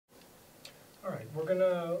we're going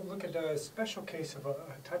to look at a special case of a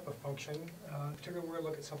type of function. Particularly, we're going to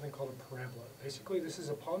look at something called a parabola. Basically, this is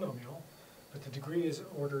a polynomial, but the degree is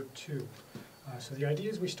order 2. So the idea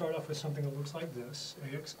is we start off with something that looks like this: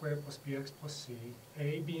 ax squared plus bx plus c.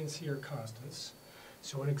 A, b, and c are constants.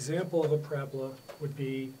 So an example of a parabola would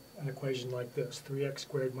be an equation like this: 3x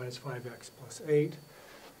squared minus 5x plus 8.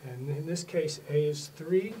 And in this case, a is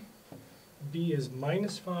 3, b is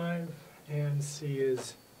minus 5, and c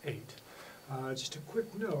is 8. Just a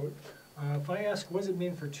quick note, if I ask what does it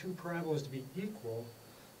mean for two parabolas to be equal,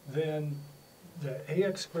 then the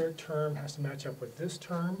ax squared term has to match up with this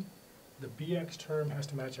term, the bx term has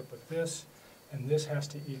to match up with this, and this has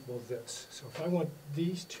to equal this. So if I want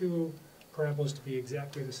these two parabolas to be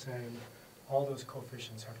exactly the same, all those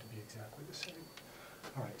coefficients have to be exactly the same.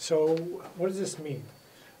 All right, so what does this mean?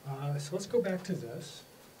 So let's go back to this.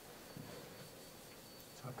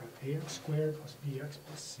 So I've got ax squared plus bx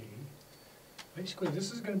plus c. Basically,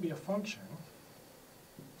 this is going to be a function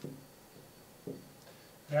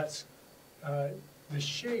that's, the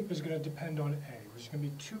shape is going to depend on a. There's going to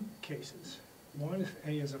be two cases. One, if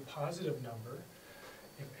a is a positive number.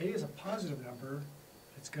 If a is a positive number,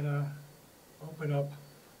 it's going to open up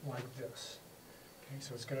like this. Okay,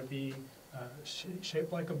 so it's going to be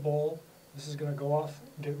shaped like a bowl. This is going to go off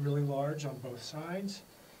and get really large on both sides,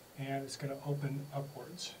 and it's going to open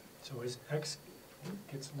upwards. So as x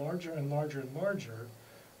gets larger and larger and larger,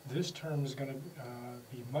 this term is going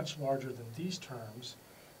to be much larger than these terms,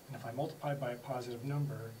 and if I multiply by a positive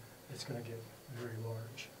number, it's going to get very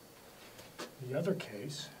large. The other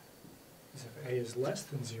case is if a is less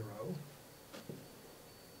than 0,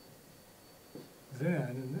 then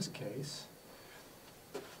in this case,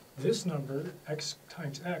 this number, x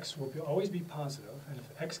times x, will always be positive, and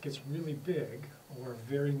if x gets really big or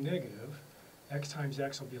very negative, x times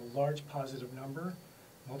x will be a large positive number,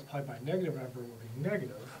 multiplied by a negative number will be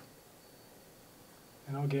negative,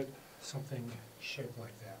 and I'll get something shaped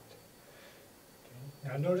like that.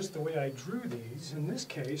 Okay. Now notice the way I drew these. In this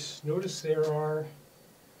case, notice there are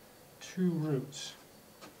two roots.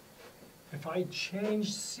 If I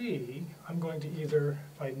change c, I'm going to either,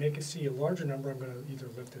 if I make a c a larger number, I'm going to either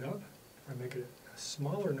lift it up. If I make it a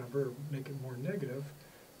smaller number, or make it more negative,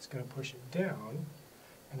 it's going to push it down.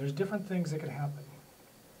 And there's different things that could happen.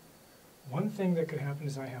 One thing that could happen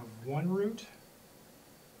is I have one root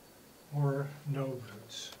or no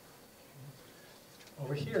roots.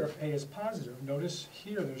 Over here, if a is positive, notice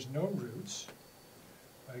here there's no roots.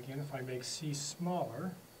 But again, if I make c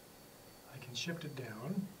smaller, I can shift it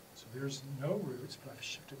down. So there's no roots, but if I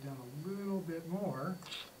shift it down a little bit more,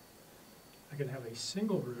 I can have a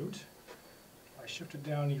single root. If I shift it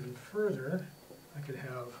down even further, I could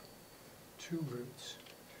have two roots.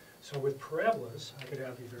 So with parabolas, I could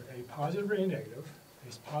have either a positive or a negative. If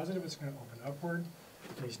it's positive, it's going to open upward.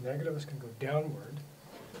 If it's negative, it's going to go downward.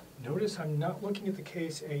 Notice I'm not looking at the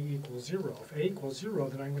case a equals 0. If a equals 0,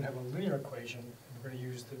 then I'm going to have a linear equation, and we're going to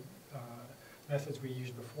use the methods we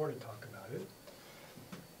used before to talk about it.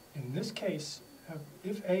 In this case,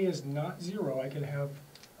 if a is not 0, I can have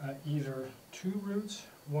either two roots,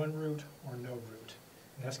 one root, or no root.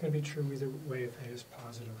 And that's going to be true either way if a is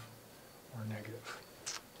positive or negative.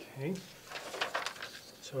 Okay,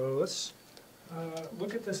 so let's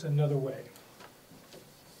look at this another way.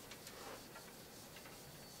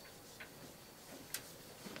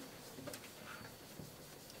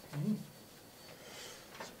 Okay.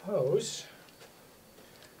 Suppose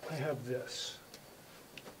I have this.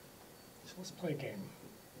 So let's play a game.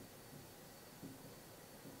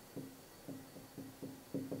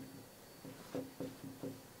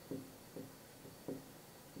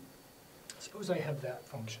 Suppose I have that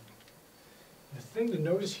function. The thing to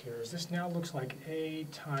notice here is this now looks like a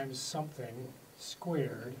times something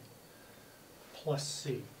squared plus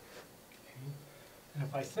c. Okay? And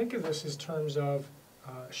if I think of this as terms of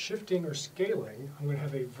shifting or scaling, I'm going to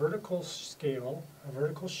have a vertical scale, a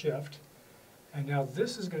vertical shift, and now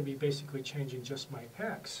this is going to be basically changing just my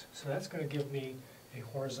x. So that's going to give me a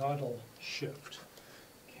horizontal shift.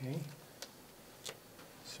 Okay?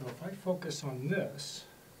 So if I focus on this,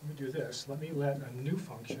 let me do this. Let me let a new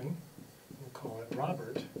function, we'll call it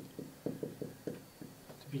Robert,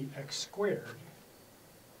 to be x squared.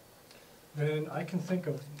 Then I can think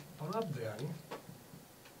of Bob then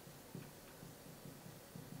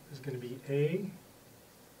is going to be a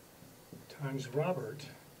times Robert.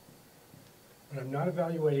 But I'm not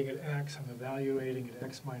evaluating at x, I'm evaluating at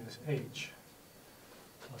x minus h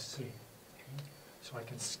plus c. Okay? So I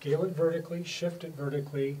can scale it vertically, shift it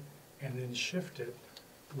vertically, and then shift it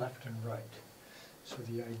left and right. So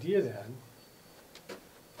the idea then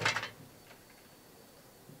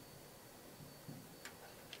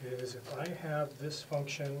is if I have this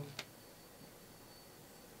function,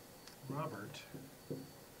 Robert, okay,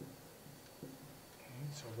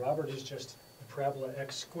 so Robert is just the parabola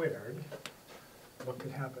x squared, what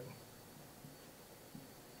could happen?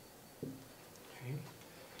 Okay.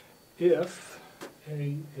 If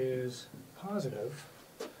A is positive,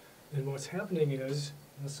 then what's happening is,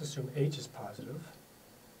 let's assume H is positive,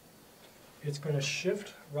 it's going to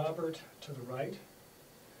shift Robert to the right,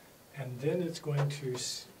 and then it's going to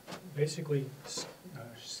basically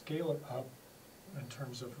scale it up in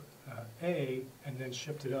terms of A, and then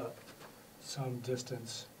shift it up some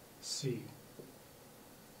distance C.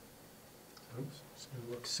 Oops. It's going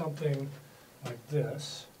to look something like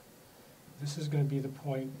this. This is going to be the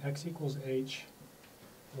point x equals h,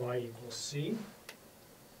 y equals c.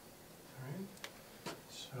 All right.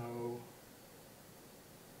 So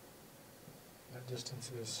that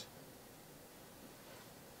distance is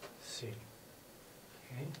c.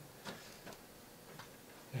 Okay.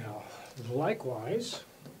 Now, likewise,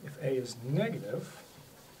 if a is negative,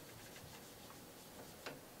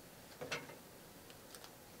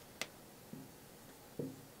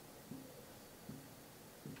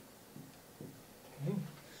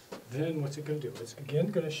 then what's it going to do? It's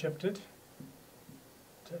again going to shift it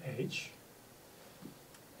to h.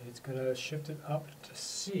 It's going to shift it up to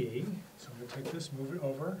c. So I'm going to take this, move it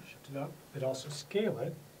over, shift it up, but also scale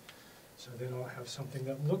it. So then I'll have something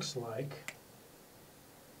that looks like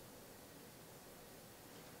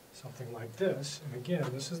something like this. And again,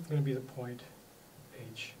 this is going to be the point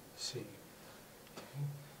HC. Okay.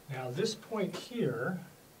 Now this point here,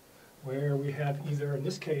 where we have either, in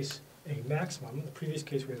this case, a maximum, in the previous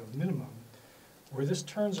case we have a minimum, where this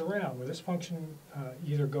turns around, where this function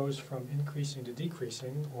either goes from increasing to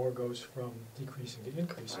decreasing or goes from decreasing to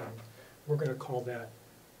increasing, we're going to call that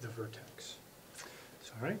the vertex.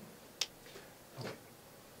 So, all right? Okay.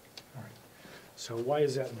 All right. So why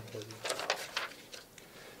is that important?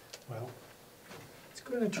 Well, it's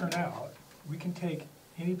going to turn out we can take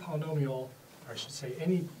any polynomial, or I should say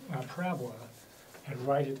any parabola, and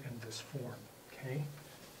write it in this form, okay?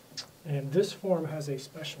 And this form has a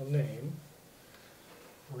special name.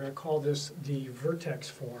 We're going to call this the vertex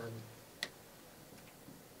form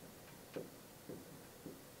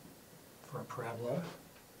for a parabola.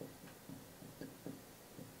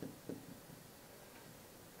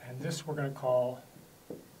 And this we're going to call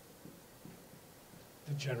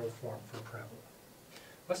the general form for a parabola.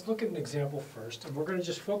 Let's look at an example first, and we're going to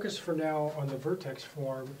just focus for now on the vertex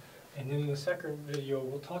form, and then in the second video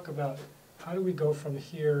we'll talk about how do we go from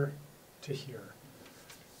here to here.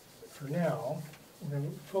 For now, we're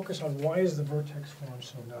going to focus on why is the vertex form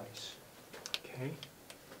so nice. Okay?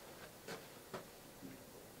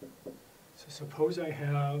 So suppose I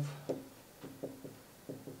have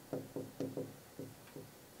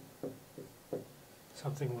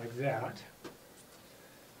something like that.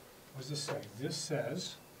 What does this say? This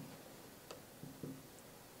says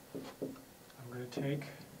I'm going to take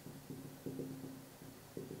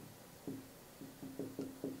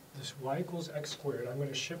this y equals x squared. I'm going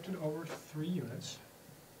to shift it over 3 units.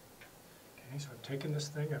 Okay, so I've taken this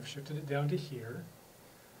thing, I've shifted it down to here.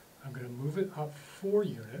 I'm going to move it up 4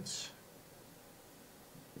 units.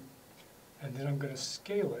 And then I'm going to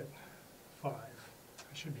scale it 5.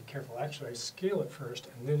 I should be careful. Actually, I scale it first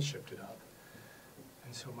and then shift it up.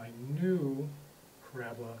 And so my new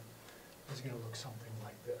parabola is going to look something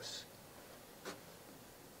like this.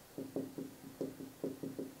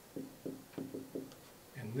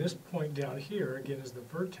 And this point down here, again, is the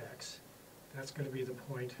vertex. That's going to be the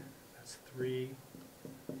point, that's 3,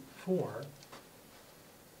 4.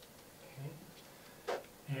 Okay.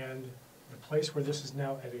 And the place where this is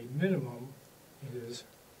now at a minimum is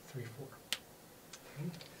 3, 4. Okay.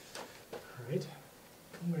 All right.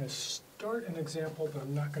 I'm going to start an example, but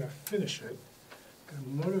I'm not going to finish it. I'm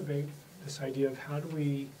going to motivate this idea of how do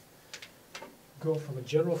we go from a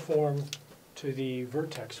general form to the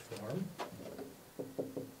vertex form.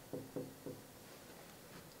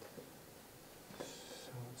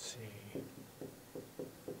 So let's see.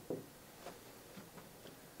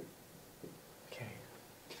 Okay.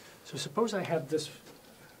 So suppose I have this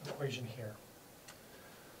equation here.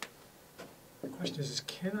 The question is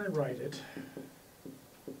can I write it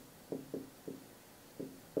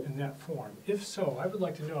in that form? If so, I would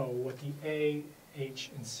like to know what the A,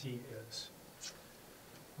 H, and C is.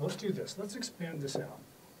 Well, let's do this. Let's expand this out.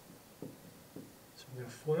 So I'm going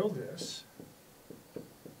to FOIL this.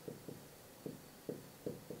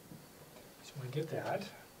 So when I get that,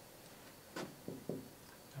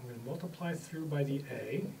 I'm going to multiply through by the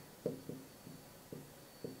A.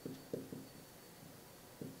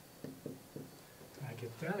 And I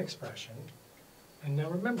get that expression. And now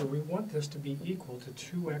remember, we want this to be equal to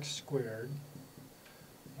 2x squared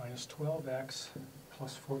minus 12x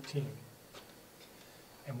plus 14.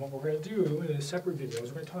 And what we're going to do in a separate video is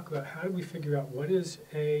we're going to talk about how do we figure out what is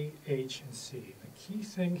A, H, and C. The key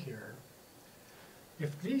thing here,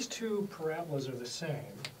 if these two parabolas are the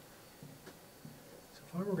same, so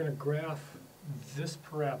if I were going to graph this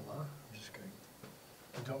parabola, I'm just going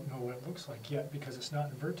to, I don't know what it looks like yet because it's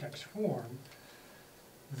not in vertex form,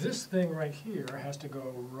 this thing right here has to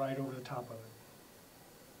go right over the top of it.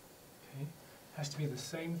 Okay? Has to be the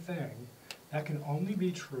same thing. That can only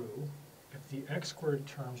be true if the x squared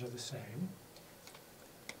terms are the same.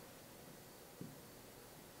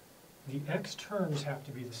 The x terms have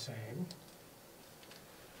to be the same.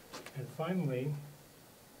 And finally,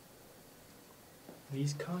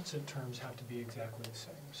 these constant terms have to be exactly the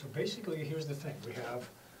same. So basically, here's the thing. We have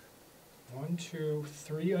 1, 2,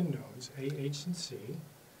 3 unknowns, A, H, and C.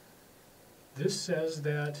 This says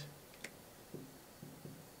that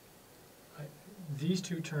these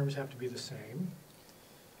two terms have to be the same,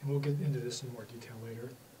 and we'll get into this in more detail later.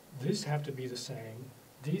 These have to be the same,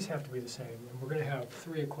 these have to be the same, and we're going to have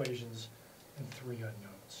 3 equations and 3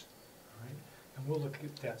 unknowns. All right? And we'll look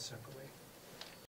at that separately.